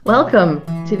Welcome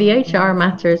to the HR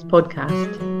Matters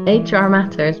podcast. HR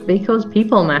matters because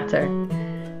people matter.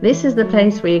 This is the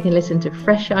place where you can listen to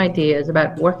fresh ideas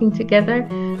about working together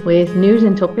with news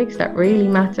and topics that really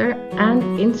matter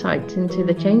and insights into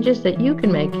the changes that you can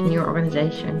make in your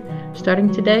organization,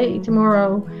 starting today,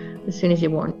 tomorrow, as soon as you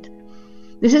want.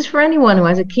 This is for anyone who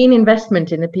has a keen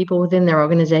investment in the people within their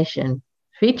organization,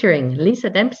 featuring Lisa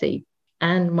Dempsey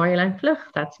and Marjolein Vlug,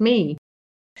 that's me.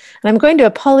 And I'm going to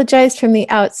apologize from the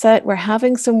outset. We're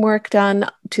having some work done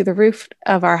to the roof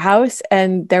of our house,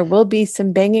 and there will be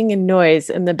some banging and noise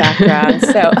in the background.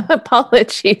 So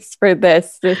apologies for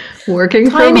this. Working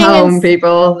from home,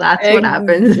 people. That's what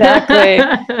happens.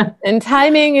 Exactly. And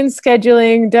timing and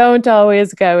scheduling don't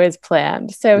always go as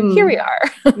planned. So here we are,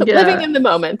 living in the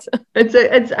moment.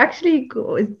 It's actually,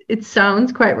 it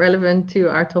sounds quite relevant to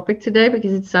our topic today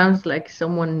because it sounds like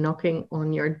someone knocking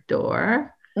on your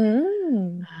door.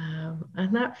 And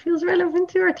that feels relevant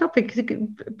to our topic.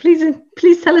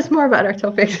 Please tell us more about our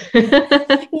topic.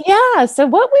 Yeah. So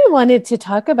what we wanted to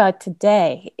talk about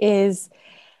today is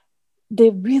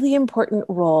the really important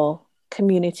role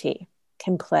community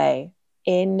can play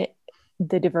in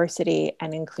the diversity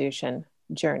and inclusion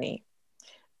journey.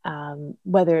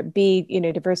 Whether it be,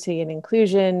 diversity and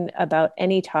inclusion about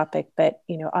any topic, but,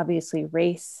 obviously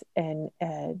race and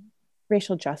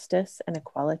racial justice and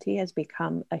equality has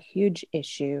become a huge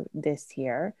issue this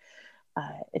year.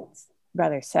 It's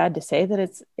rather sad to say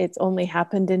that it's only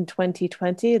happened in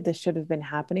 2020. This should have been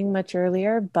happening much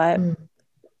earlier, but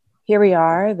here we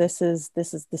are. This is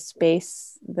the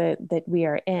space that we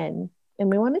are in. And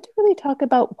we wanted to really talk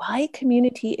about why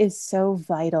community is so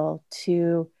vital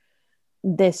to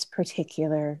this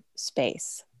particular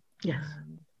space. Yes.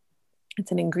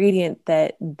 It's an ingredient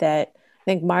that I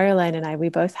think Marjolein and I, we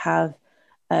both have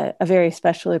a very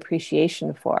special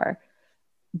appreciation for.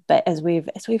 But as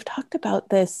we've talked about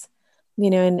this,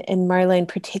 and Marjolein,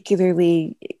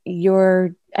 particularly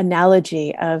your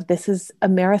analogy of this is a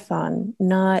marathon,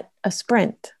 not a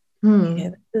sprint.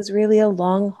 This is really a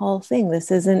long haul thing.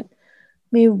 This isn't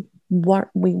we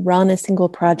run a single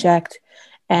project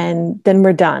and then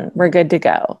we're done. We're good to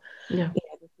go. Yeah.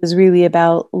 This is really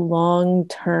about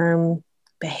long-term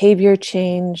behavior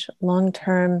change,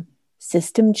 long-term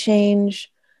system change,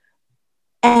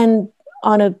 and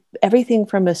on everything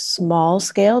from a small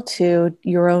scale to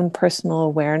your own personal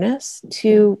awareness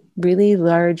to really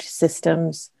large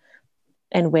systems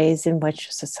and ways in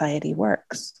which society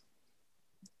works.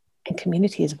 And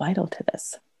community is vital to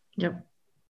this. Yep.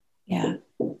 Yeah.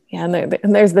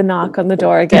 And there's the knock on the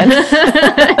door again.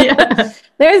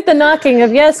 There's the knocking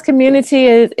of, yes, community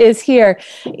is here.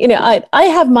 I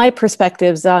have my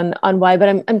perspectives on why,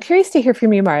 but I'm curious to hear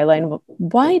from you, Marjolein.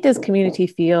 Why does community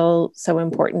feel so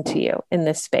important to you in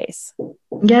this space?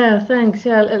 Yeah, thanks.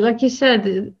 Yeah, like you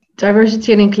said,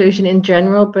 diversity and inclusion in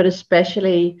general, but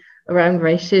especially around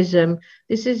racism.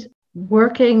 This is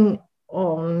working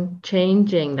on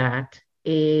changing that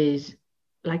is,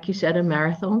 like you said, a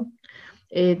marathon.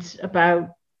 It's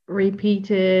about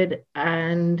repeated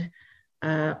and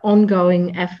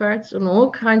ongoing efforts on all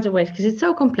kinds of ways because it's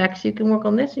so complex. You can work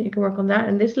on this and you can work on that,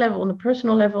 and this level, on the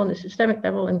personal level, on the systemic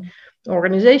level, and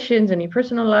organizations and your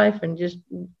personal life, and just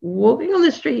walking on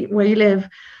the street where you live.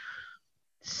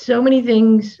 So many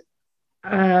things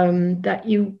that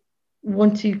you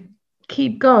want to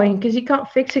keep going because you can't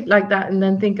fix it like that and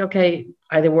then think, okay,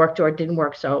 either worked or it didn't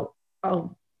work, so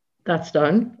that's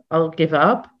done. I'll give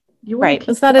up. Right.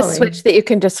 It's not a switch that you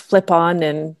can just flip on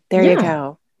and there you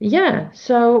go. Yeah.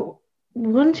 So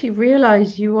once you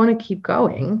realize you want to keep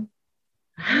going,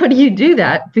 how do you do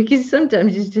that? Because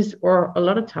sometimes it's just, or a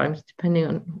lot of times, depending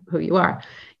on who you are,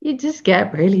 you just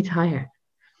get really tired.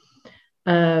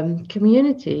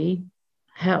 Community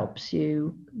helps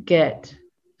you get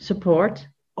support,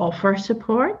 offer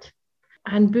support,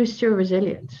 and boost your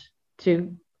resilience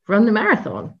to run the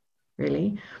marathon,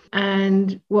 really.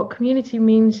 And what community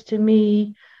means to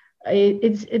me,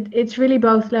 it's really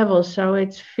both levels. So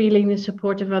it's feeling the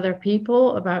support of other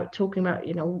people, about talking about,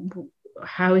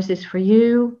 how is this for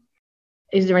you?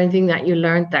 Is there anything that you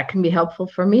learned that can be helpful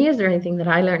for me? Is there anything that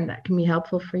I learned that can be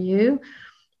helpful for you?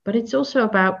 But it's also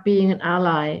about being an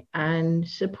ally and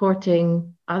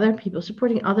supporting other people,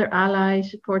 supporting other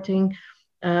allies, supporting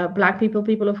Black people,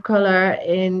 people of color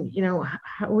in,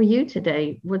 how are you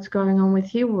today? What's going on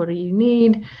with you? What do you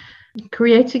need?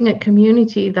 Creating a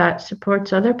community that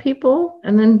supports other people.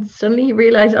 And then suddenly you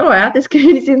realize, I have this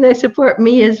community and they support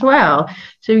me as well.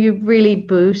 So you really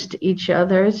boost each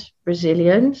other's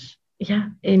resilience,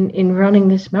 in running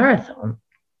this marathon.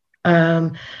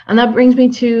 And that brings me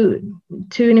to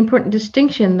an important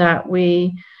distinction that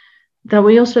we that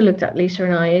we also looked at, Lisa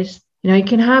and I, is, you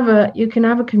can have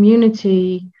a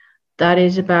community that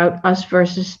is about us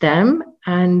versus them.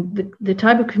 And the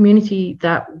type of community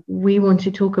that we want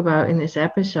to talk about in this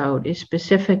episode is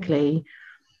specifically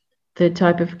the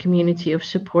type of community of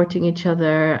supporting each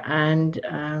other. And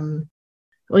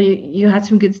well, you had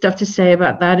some good stuff to say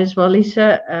about that as well,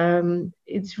 Lisa.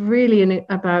 It's really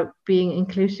about being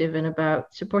inclusive and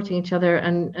about supporting each other,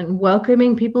 and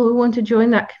welcoming people who want to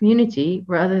join that community,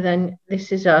 rather than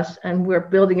this is us and we're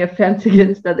building a fence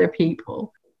against other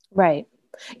people. Right.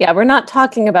 Yeah, we're not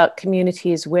talking about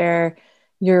communities where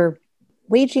you're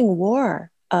waging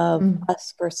war of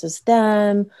us versus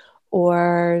them,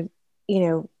 or,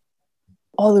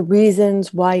 all the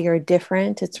reasons why you're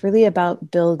different. It's really about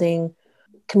building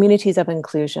communities of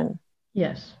inclusion.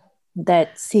 Yes.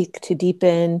 That seek to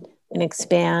deepen and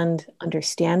expand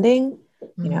understanding,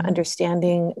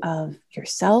 understanding of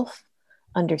yourself,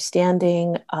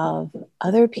 understanding of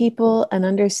other people, and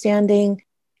understanding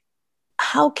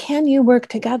how can you work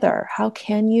together? How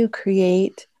can you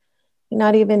create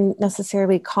not even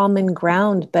necessarily common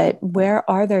ground, but where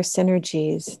are there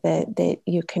synergies that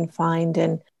you can find,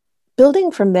 and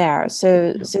building from there.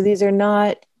 So these are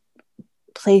not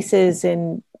places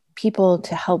and people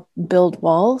to help build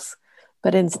walls,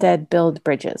 but instead build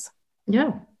bridges.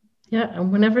 Yeah. Yeah.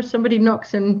 And whenever somebody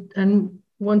knocks and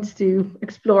wants to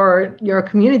explore your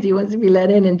community, wants to be let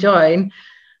in and join,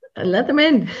 let them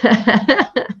in.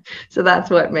 So that's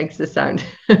what makes the sound.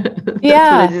 That's what it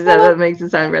Yeah. is. That makes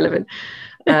it sound relevant.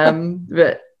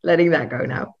 But letting that go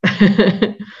now.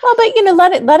 Well,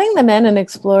 but letting them in and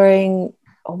exploring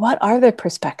what are the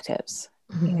perspectives.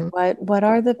 Mm-hmm. What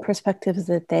are the perspectives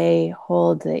that they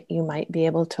hold that you might be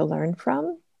able to learn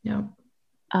from? Yeah.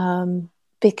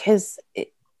 Because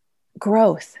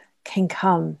growth can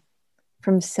come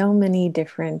from so many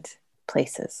different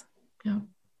places. Yeah.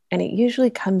 And it usually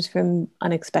comes from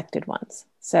unexpected ones.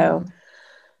 So,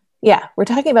 yeah, we're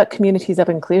talking about communities of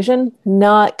inclusion,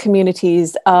 not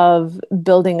communities of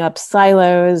building up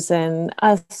silos and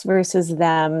us versus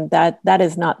them. That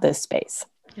is not this space.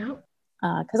 Yeah.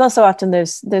 Because also often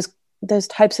those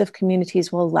types of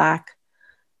communities will lack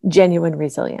genuine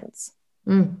resilience.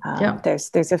 Yeah.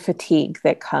 There's a fatigue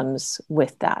that comes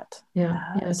with that.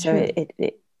 Yeah. So True.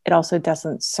 it also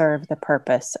doesn't serve the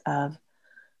purpose of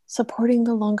supporting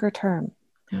the longer term.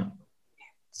 Yeah.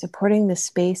 Supporting the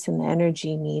space and the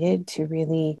energy needed to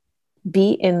really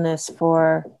be in this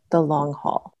for the long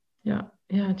haul. Yeah.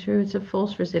 Yeah, true. It's a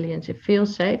false resilience. It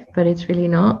feels safe, but it's really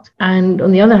not. And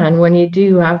on the other hand, when you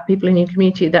do have people in your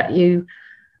community that you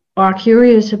are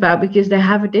curious about because they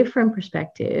have a different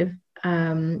perspective,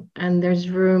 and there's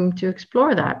room to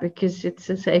explore that because it's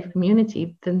a safe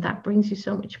community, then that brings you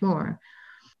so much more.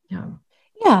 Yeah.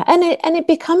 Yeah. And it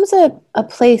becomes a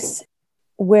place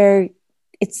where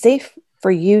it's safe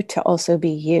for you to also be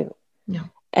you. Yeah.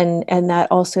 And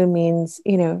that also means,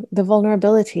 the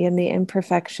vulnerability and the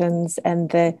imperfections and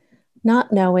the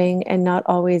not knowing and not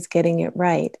always getting it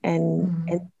right.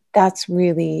 And that's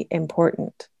really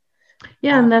important.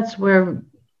 Yeah, and that's where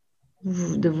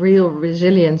the real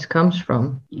resilience comes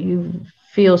from. You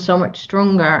feel so much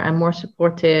stronger and more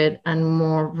supported and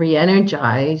more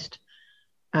re-energized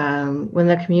when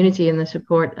the community and the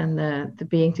support and the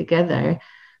being together,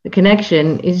 the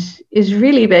connection is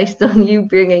really based on you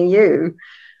bringing you.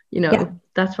 Yeah.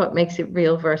 That's what makes it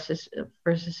real versus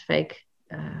fake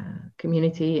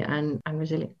community and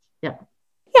resilience. Yeah.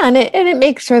 Yeah. And it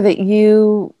makes sure that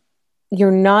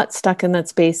you're not stuck in that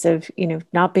space of,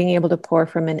 not being able to pour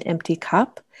from an empty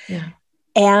cup. Yeah.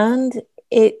 And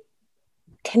it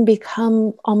can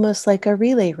become almost like a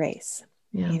relay race.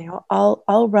 Yeah.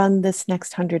 I'll run this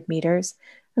next 100 meters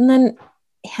and then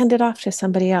hand it off to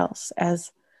somebody else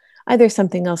as either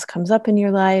something else comes up in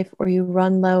your life, or you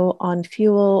run low on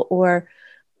fuel, or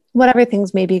whatever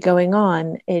things may be going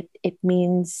on. It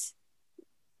means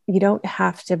you don't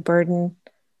have to burden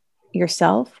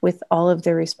yourself with all of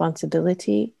the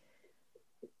responsibility.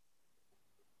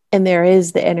 And there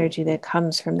is the energy that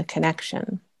comes from the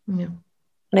connection. Yeah.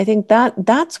 And I think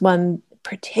that's one,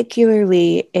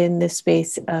 particularly in the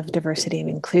space of diversity and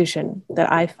inclusion,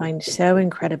 that I find so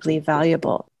incredibly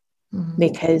valuable.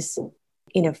 Because,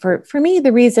 for me,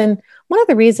 one of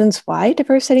the reasons why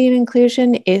diversity and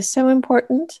inclusion is so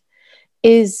important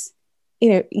is,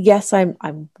 yes,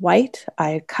 I'm white.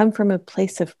 I come from a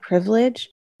place of privilege,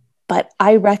 but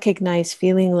I recognize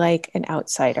feeling like an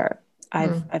outsider.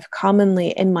 I've commonly,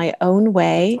 in my own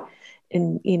way,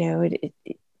 and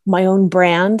my own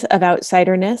brand of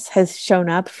outsiderness has shown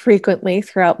up frequently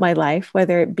throughout my life,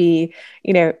 whether it be,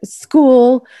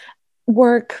 school,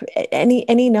 work,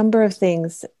 any number of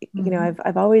things.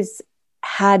 I've always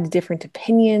had different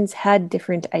opinions, had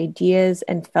different ideas,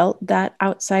 and felt that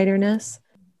outsiderness.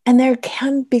 And there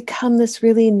can become this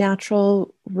really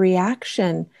natural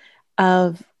reaction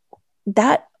of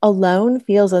that alone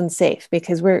feels unsafe,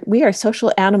 because we are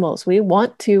social animals. We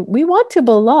want to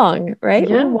belong, right?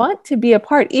 We Yeah. want to be a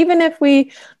part, even if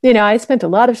we, I spent a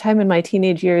lot of time in my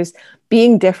teenage years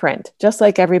being different, just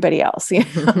like everybody else,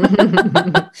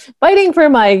 fighting for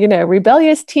my,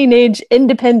 rebellious teenage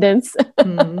independence.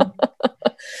 Mm.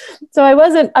 So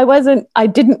I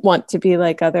didn't want to be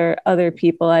like other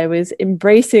people. I was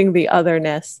embracing the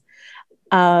otherness.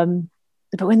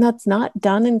 But when that's not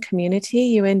done in community,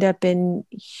 you end up in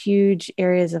huge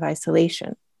areas of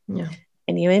isolation. Yeah.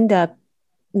 And you end up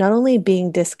not only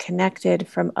being disconnected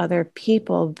from other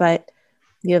people, but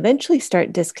you eventually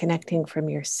start disconnecting from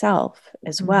yourself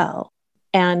as well.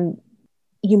 And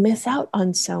you miss out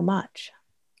on so much.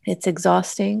 It's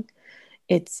exhausting.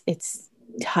 It's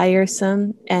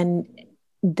tiresome. And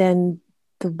then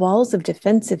the walls of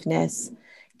defensiveness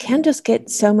can just get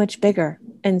so much bigger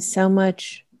and so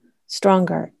much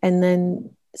stronger. And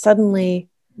then suddenly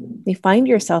you find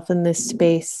yourself in this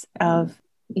space of,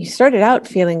 you started out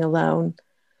feeling alone,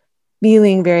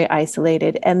 feeling very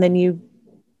isolated, and then you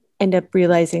end up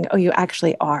realizing, oh, you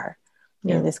actually are.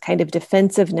 This kind of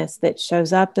defensiveness that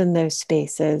shows up in those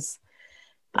spaces.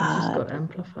 It just got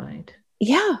amplified.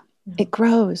 Yeah, it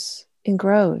grows and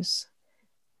grows.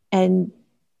 And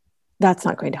that's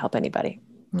not going to help anybody.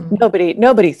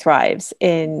 Nobody thrives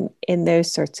in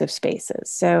those sorts of spaces.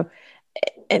 So,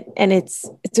 and it's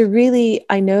a really,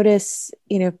 I notice,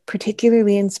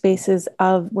 particularly in spaces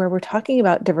of where we're talking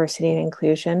about diversity and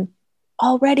inclusion,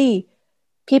 already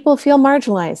people feel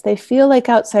marginalized. They feel like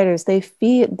outsiders.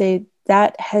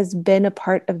 That has been a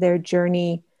part of their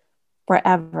journey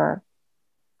forever.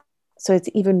 So it's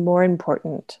even more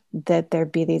important that there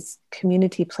be these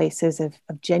community places of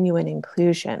genuine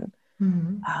inclusion,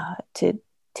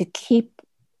 to keep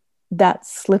that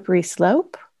slippery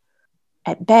slope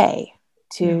at bay,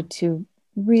 to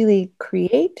really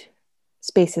create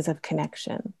spaces of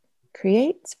connection,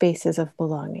 create spaces of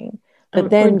belonging, but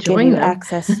then give you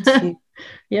access to.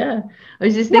 Yeah, I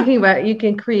was just thinking about, you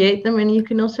can create them and you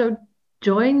can also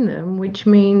join them, which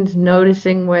means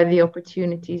noticing where the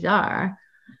opportunities are,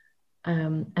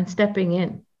 and stepping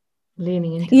in,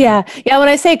 leaning into them. Yeah. When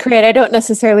I say create, I don't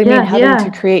necessarily mean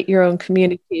having to create your own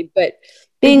community, but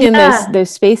being in those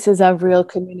spaces of real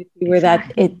community where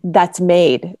that's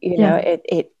made,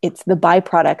 it's the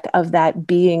byproduct of that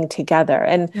being together.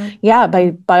 And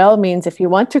by all means, if you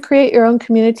want to create your own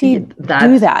community,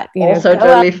 do that. Also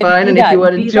totally fine. And if you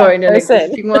want to join an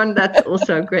existing one, that's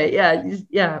also great.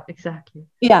 Yeah, exactly.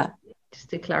 Yeah. Just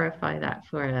to clarify that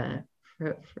for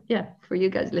you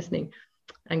guys listening,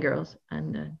 and girls,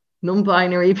 and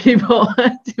non-binary people,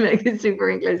 to make it super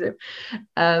inclusive.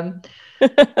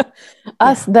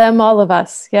 Us, them, all of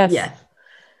us. Yes.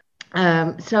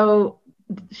 So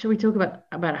should we talk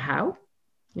about how,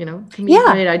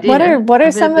 communicate idea? What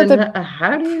are some of the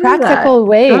how do you practical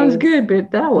ways? Sounds good, but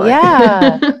that one.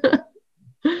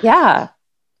 Yeah.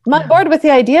 I'm on board with the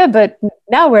idea, but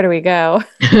now where do we go?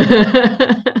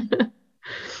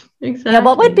 Exactly. Yeah,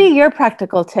 what would be your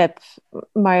practical tip,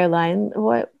 Marjolein?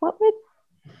 What would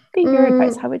be your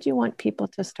advice? How would you want people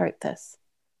to start this?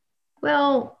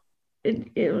 Well,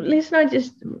 Lisa and I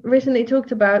just recently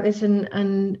talked about this,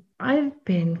 and I've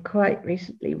been quite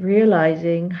recently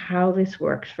realizing how this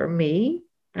works for me,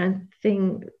 and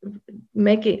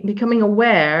becoming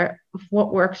aware of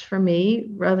what works for me,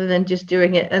 rather than just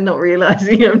doing it and not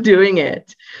realizing I'm doing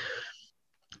it.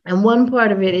 And one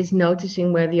part of it is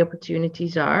noticing where the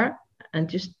opportunities are and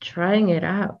just trying it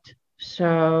out.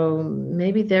 So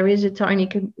maybe there is a tiny,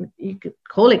 you could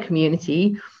call it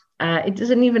community. It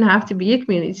doesn't even have to be a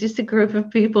community. It's just a group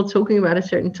of people talking about a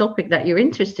certain topic that you're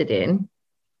interested in,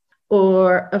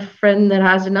 or a friend that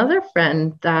has another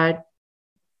friend that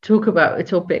talk about a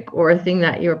topic or a thing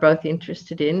that you're both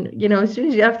interested in. As soon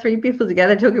as you have three people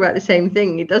together talking about the same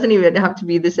thing, it doesn't even have to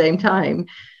be the same time.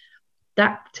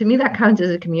 That, to me, that counts as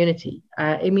a community.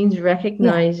 It means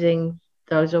recognizing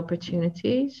those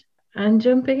opportunities and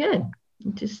jumping in,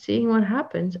 just seeing what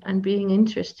happens and being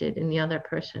interested in the other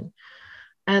person.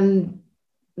 And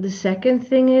the second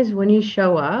thing is, when you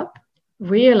show up,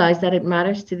 realize that it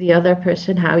matters to the other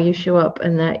person how you show up,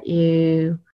 and that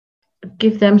you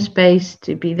give them space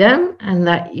to be them, and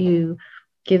that you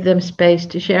give them space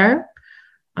to share,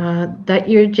 that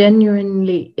you're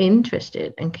genuinely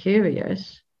interested and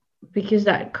curious, because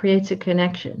that creates a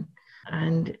connection.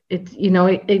 And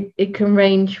it can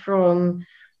range from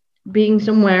being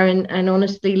somewhere and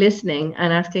honestly listening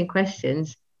and asking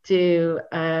questions, to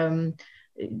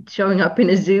showing up in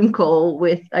a Zoom call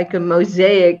with like a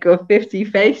mosaic of 50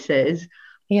 faces,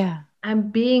 Yeah.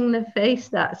 and being the face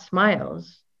that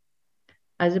smiles,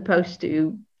 as opposed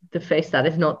to the face that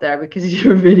is not there because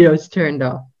your video is turned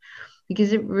off.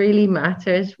 Because it really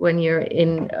matters when you're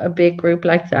in a big group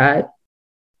like that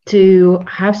to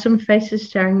have some faces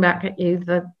staring back at you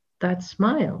that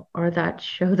smile or that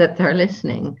show that they're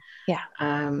listening. Yeah.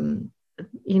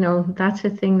 That's a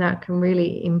thing that can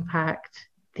really impact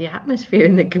the atmosphere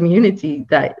in the community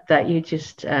that you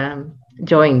just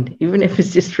joined, even if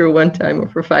it's just for one time or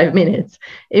for 5 minutes.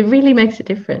 It really makes a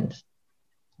difference.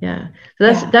 Yeah,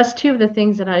 so that's two of the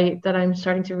things that I'm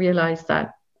starting to realize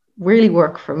that really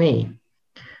work for me,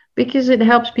 because it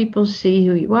helps people see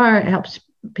who you are. It helps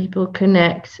people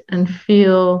connect and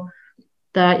feel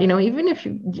that, even if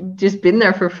you've just been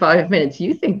there for 5 minutes,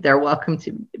 you think they're welcome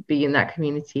to be in that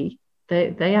community.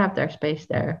 They have their space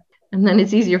there. And then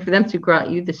it's easier for them to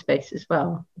grant you the space as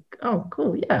well. Oh,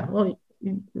 cool. Yeah. Well,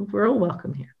 we're all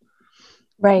welcome here.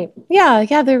 Right. Yeah.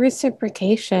 Yeah. The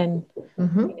reciprocation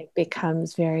Mm-hmm.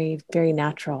 becomes very, very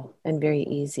natural and very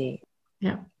easy.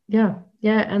 Yeah. Yeah.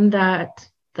 Yeah. And that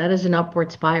is an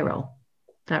upward spiral,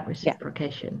 that Yeah.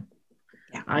 reciprocation.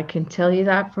 Yeah. I can tell you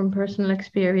that from personal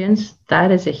experience.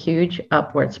 That is a huge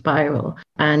upward spiral,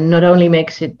 and not only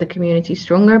makes it the community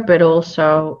stronger, but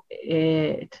also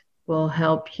it will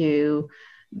help you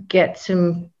get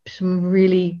some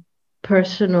really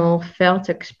personal felt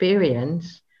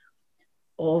experience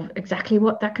of exactly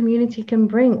what that community can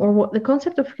bring, or what the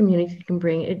concept of community can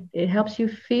bring. It helps you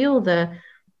feel the,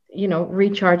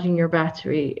 recharging your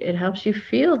battery. It helps you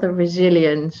feel the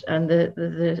resilience and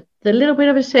the little bit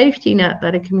of a safety net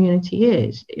that a community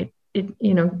is.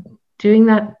 Doing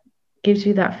that gives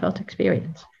you that felt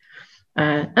experience,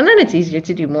 and then it's easier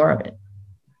to do more of it.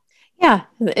 Yeah,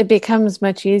 it becomes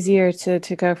much easier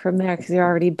to go from there because you're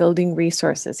already building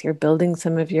resources. You're building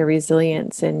some of your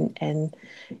resilience, and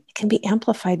it can be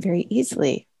amplified very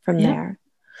easily from Yeah. there.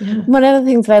 Yeah. One of the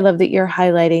things that I love that you're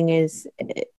highlighting is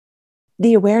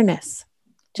the awareness,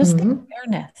 just the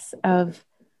awareness of,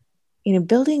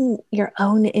 building your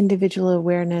own individual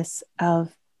awareness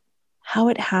of how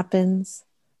it happens,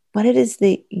 what it is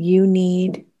that you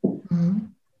need,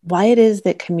 why it is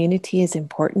that community is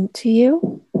important to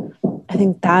you. I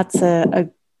think that's a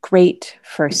great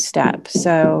first step.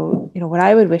 So, what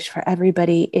I would wish for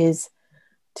everybody is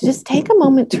to just take a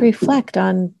moment to reflect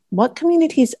on what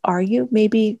communities are you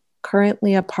maybe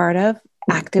currently a part of,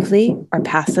 actively or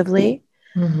passively,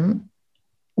 and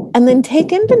then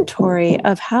take inventory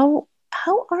of how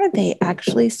are they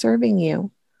actually serving you.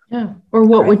 Yeah. Or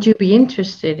what Right. would you be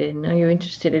interested in? Are you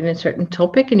interested in a certain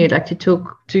topic and you'd like to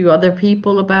talk to other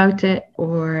people about it?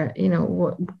 Or,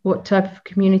 what type of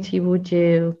community would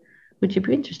you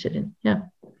be interested in? Yeah.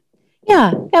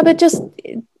 Yeah. But just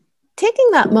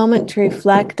taking that moment to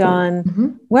reflect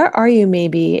on where are you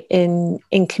maybe in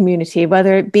community,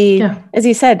 whether it be, as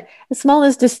you said, as small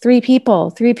as just three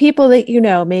people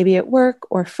that maybe at work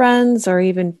or friends or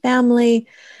even family,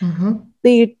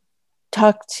 that you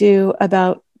talk to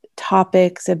about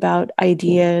topics, about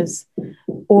ideas,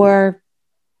 or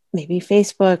maybe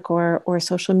Facebook or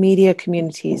social media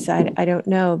communities. I don't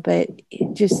know, but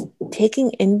just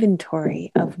taking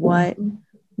inventory of what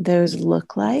those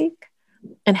look like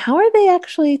and how are they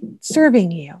actually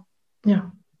serving you? Yeah.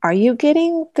 Are you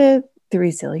getting the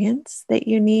resilience that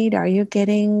you need? Are you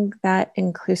getting that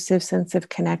inclusive sense of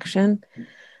connection?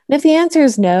 And if the answer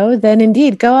is no, then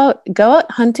indeed go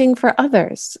out hunting for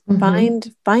others.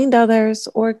 Find others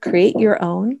or create your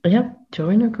own. Yeah.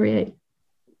 Join or create.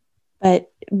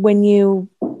 But when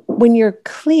you're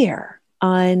clear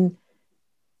on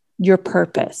your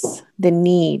purpose, the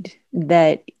need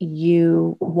that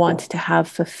you want to have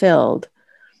fulfilled,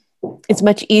 it's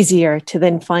much easier to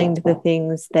then find the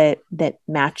things that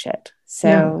match it.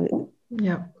 So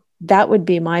that would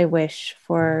be my wish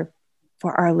for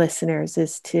our listeners,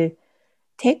 is to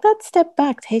take that step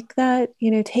back,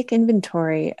 take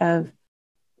inventory of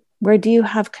where do you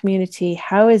have community?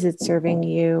 How is it serving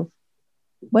you?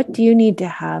 What do you need to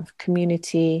have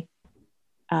community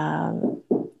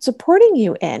supporting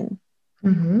you in?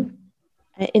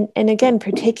 And again,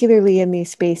 particularly in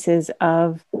these spaces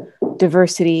of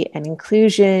diversity and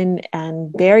inclusion,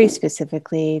 and very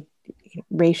specifically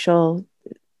racial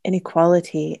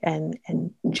inequality and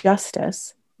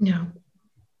justice. Yeah.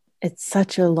 It's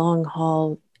such a long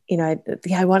haul.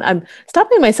 I'm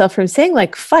stopping myself from saying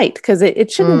like fight, because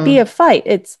it shouldn't be a fight.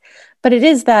 It's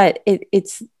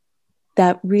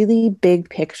that really big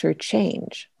picture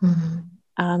change.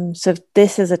 So if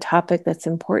this is a topic that's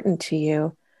important to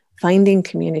you, finding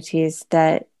communities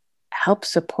that help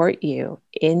support you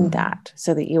in Mm-hmm. that,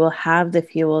 so that you will have the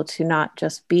fuel to not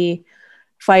just be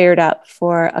fired up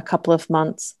for a couple of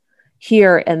months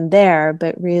here and there,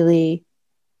 but really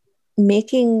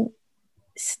making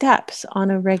steps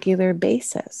on a regular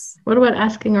basis. What about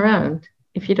asking around?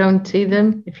 If you don't see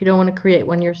them, if you don't want to create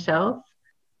one yourself,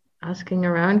 asking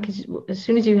around, because as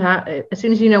soon as you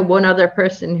know one other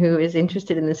person who is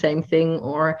interested in the same thing,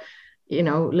 or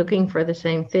looking for the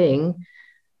same thing,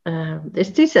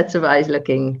 there's two sets of eyes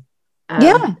looking,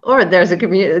 Yeah, or there's a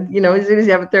community. As soon as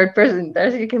you have a third person,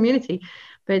 there's a community.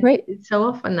 But right. it's so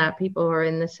often that people who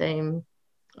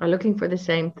are looking for the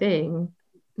same thing,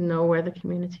 know where the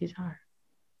communities are.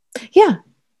 Yeah,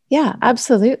 yeah,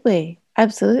 absolutely.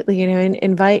 Absolutely. And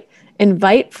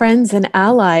invite friends and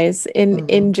allies in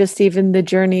Mm-hmm. just even the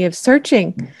journey of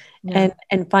searching Yeah,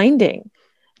 and finding.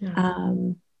 yeah.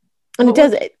 Um, and it What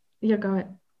does works? it, Yeah, go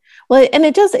ahead. well, and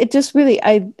it just really,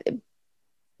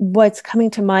 what's coming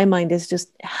to my mind is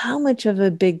just how much of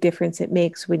a big difference it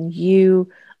makes when you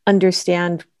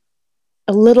understand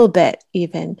a little bit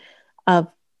even of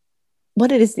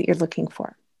what it is that you're looking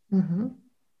for. Mm-hmm.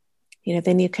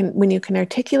 Then when you can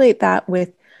articulate that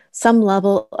with some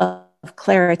level of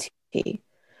clarity,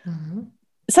 Mm-hmm.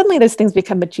 suddenly those things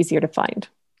become much easier to find.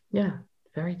 Yeah,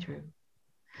 very true.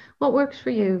 What works for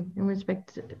you in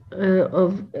respect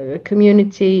of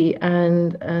community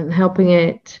and helping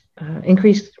it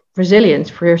increase resilience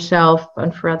for yourself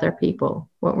and for other people?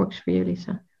 What works for you,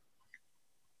 Lisa?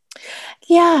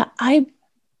 Yeah, I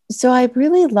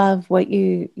really love what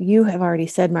you have already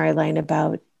said, Marilyn,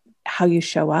 about how you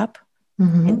show up,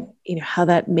 and Mm-hmm. how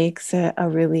that makes a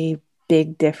really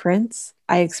big difference.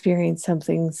 I experience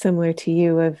something similar to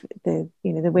you, of the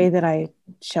way that I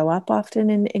show up often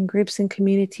in groups and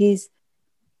communities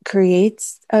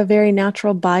creates a very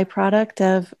natural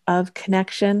byproduct of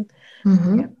connection.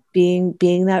 Mm-hmm.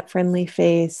 Being that friendly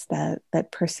face,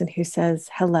 that person who says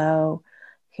hello,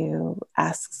 who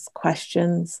asks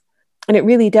questions. And it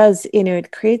really does,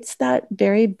 it creates that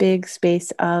very big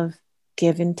space of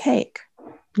give and take.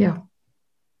 Yeah.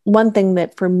 One thing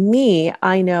that for me,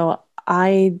 I know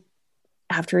I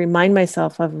have to remind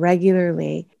myself of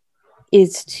regularly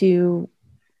is to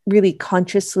really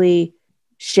consciously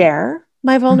share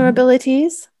my Mm-hmm.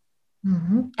 vulnerabilities,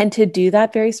 Mm-hmm. and to do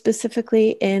that very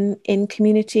specifically in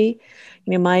community.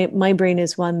 My brain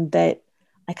is one that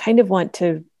I kind of want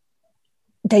to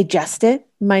digest it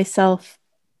myself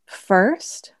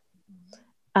first,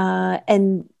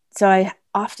 and so I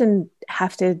often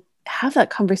have to have that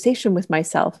conversation with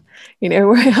myself,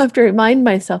 where I have to remind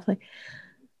myself, like,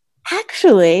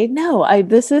 actually, no,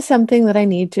 this is something that I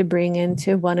need to bring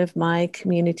into one of my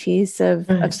communities of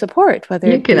Right. support, whether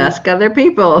You it can be, ask other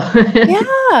people.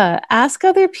 yeah, ask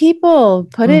other people,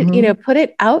 Mm-hmm. put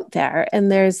it out there.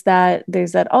 And there's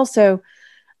that also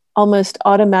almost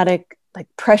automatic, like,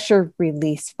 pressure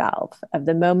release valve of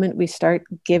the moment we start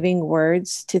giving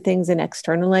words to things and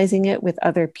externalizing it with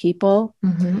other people.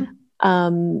 Mm-hmm.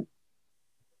 um,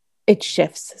 it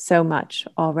shifts so much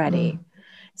already. Mm.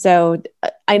 So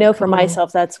I know for Cool.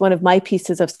 myself, that's one of my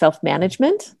pieces of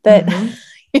self-management, that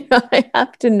Mm-hmm. I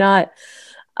have to not,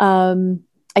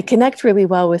 I connect really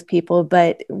well with people,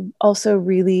 but also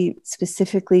really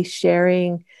specifically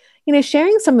sharing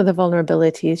some of the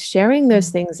vulnerabilities, sharing those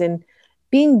Mm. things, and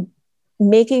being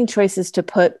making choices to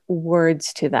put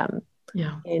words to them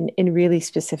Yeah. in really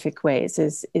specific ways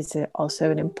is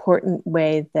also an important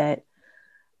way that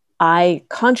I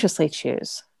consciously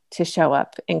choose to show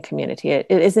up in community. It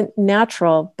isn't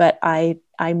natural, but I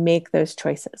make those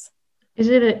choices. Is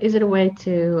it a way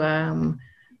to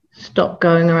stop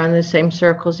going around the same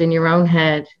circles in your own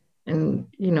head? And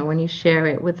when you share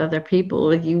it with other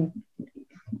people, you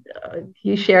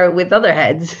share it with other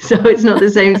heads, so it's not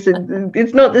the same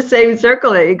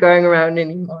circle that you're going around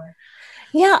anymore.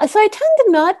 Yeah, so I tend to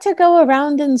not to go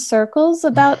around in circles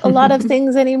about a lot of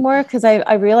things anymore, because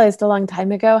I realized a long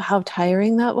time ago how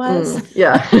tiring that was.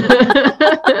 Yeah.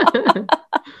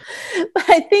 But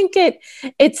I think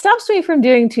it stops me from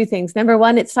doing two things. Number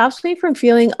one, it stops me from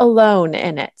feeling alone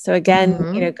in it. So again,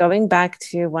 Hmm. going back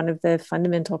to one of the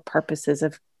fundamental purposes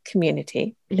of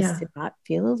community is Yeah. to not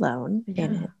feel alone in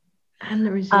Yeah. it. And the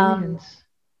Um, resilience.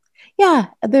 yeah,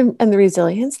 and the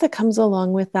resilience that comes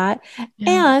along with that,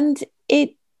 Yeah. and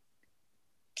it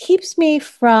keeps me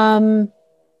from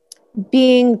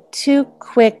being too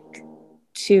quick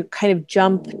to kind of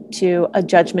jump to a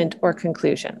judgment or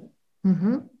conclusion.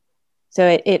 Hmm.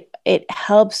 So it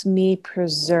helps me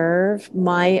preserve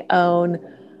my own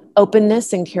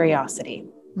openness and curiosity.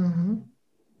 Hmm.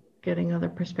 Getting other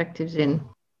perspectives in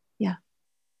Yeah,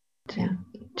 to yeah,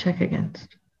 check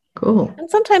against. Cool. And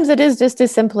sometimes it is just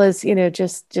as simple as,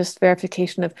 just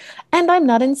verification of, and I'm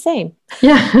not insane.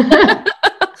 Yeah.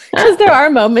 Because there are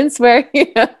moments where,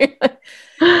 you're like,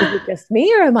 is it just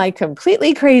me or am I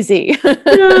completely crazy?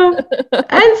 Yeah.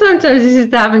 And sometimes it's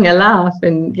just having a laugh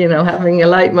and, having a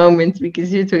light moment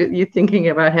because you're thinking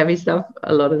about heavy stuff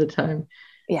a lot of the time.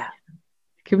 Yeah.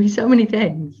 It could be so many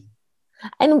things.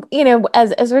 And,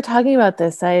 as we're talking about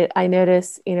this, I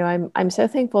notice, I'm so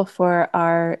thankful for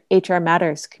our HR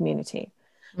Matters community.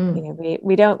 Mm.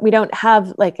 We don't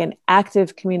have like an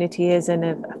active community as in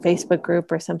a Facebook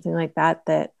group or something like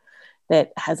that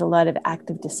has a lot of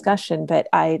active discussion. But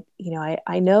I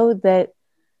know that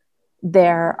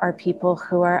there are people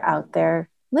who are out there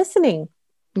listening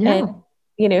and,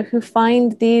 Yeah. who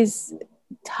find these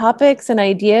topics and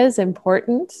ideas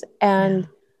important. And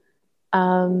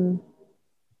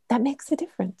that makes a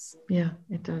difference. Yeah,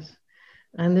 it does.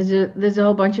 And there's a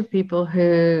whole bunch of people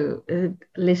who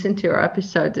listen to our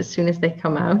episodes as soon as they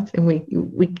come out, and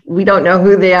we don't know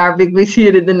who they are, but we see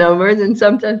it in the numbers. And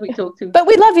sometimes we talk to But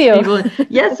we love you. people.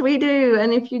 Yes, we do.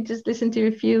 And if you just listen to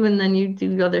a few and then you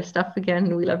do other stuff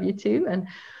again, we love you too. And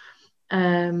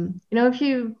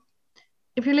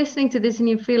if you're listening to this and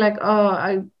you feel like,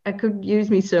 oh, I could use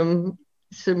me some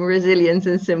resilience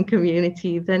and some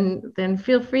community, then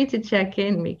feel free to check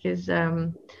in because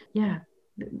yeah,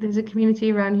 there's a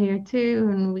community around here too,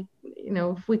 and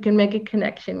if we can make a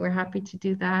connection, we're happy to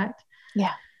do that.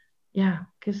 Yeah,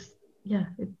 because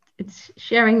it's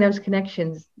sharing those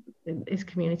connections is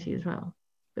community as well.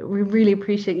 But we really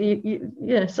appreciate you.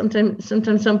 Yeah, sometimes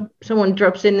someone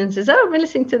drops in and says, oh, I've been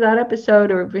listening to that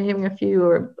episode, or I've been hearing a few,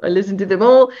 or I listened to them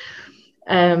all.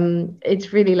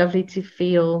 It's really lovely to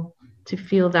feel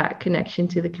that connection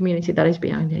to the community that is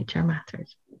behind HR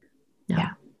Matters.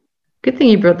 Yeah. Good thing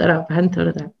you brought that up. I hadn't thought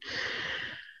of that.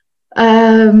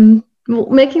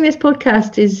 Making this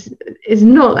podcast is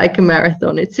not like a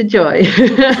marathon. It's a joy.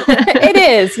 It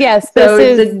is. Yes. So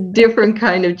it's a different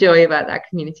kind of joy about that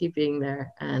community being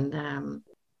there. And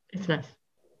it's nice.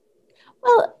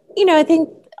 Well, I think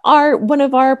one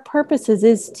of our purposes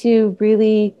is to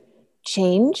really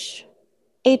change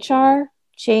HR,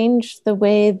 change the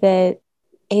way that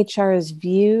HR is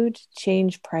viewed,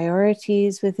 change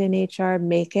priorities within HR,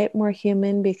 make it more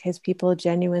human because people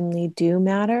genuinely do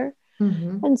matter.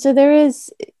 Mm-hmm. And so there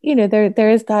is, there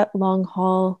is that long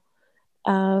haul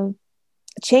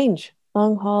change,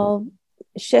 long haul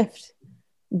shift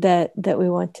that we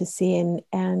want to see.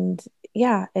 And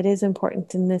yeah, it is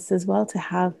important in this as well to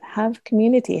have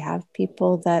community, have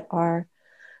people that are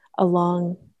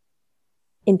along,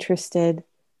 interested.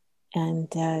 And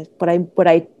what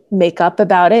I make up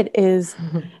about it is,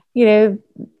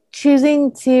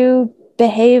 choosing to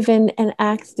behave and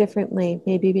act differently,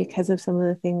 maybe because of some of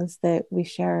the things that we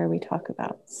share or we talk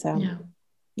about. So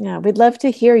yeah, we'd love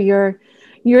to hear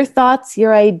your thoughts,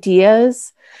 your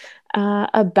ideas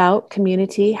about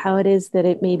community, how it is that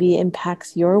it maybe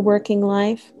impacts your working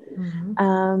life.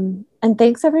 Mm-hmm. And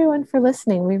thanks everyone for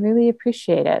listening. We really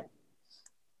appreciate it.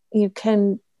 You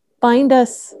can find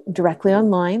us directly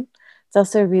online. It's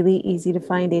also really easy to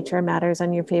find HR Matters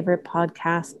on your favorite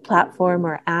podcast platform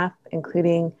or app,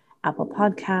 including Apple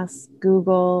Podcasts,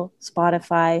 Google,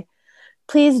 Spotify.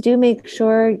 Please do make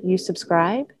sure you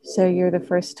subscribe so you're the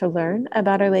first to learn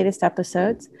about our latest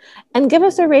episodes, and give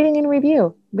us a rating and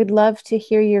review. We'd love to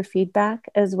hear your feedback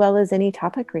as well as any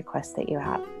topic requests that you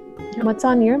have. Yep. What's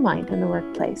on your mind in the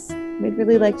workplace? We'd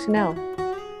really like to know.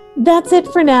 That's it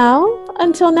for now.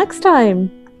 Until next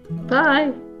time.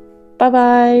 Bye.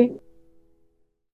 Bye-bye.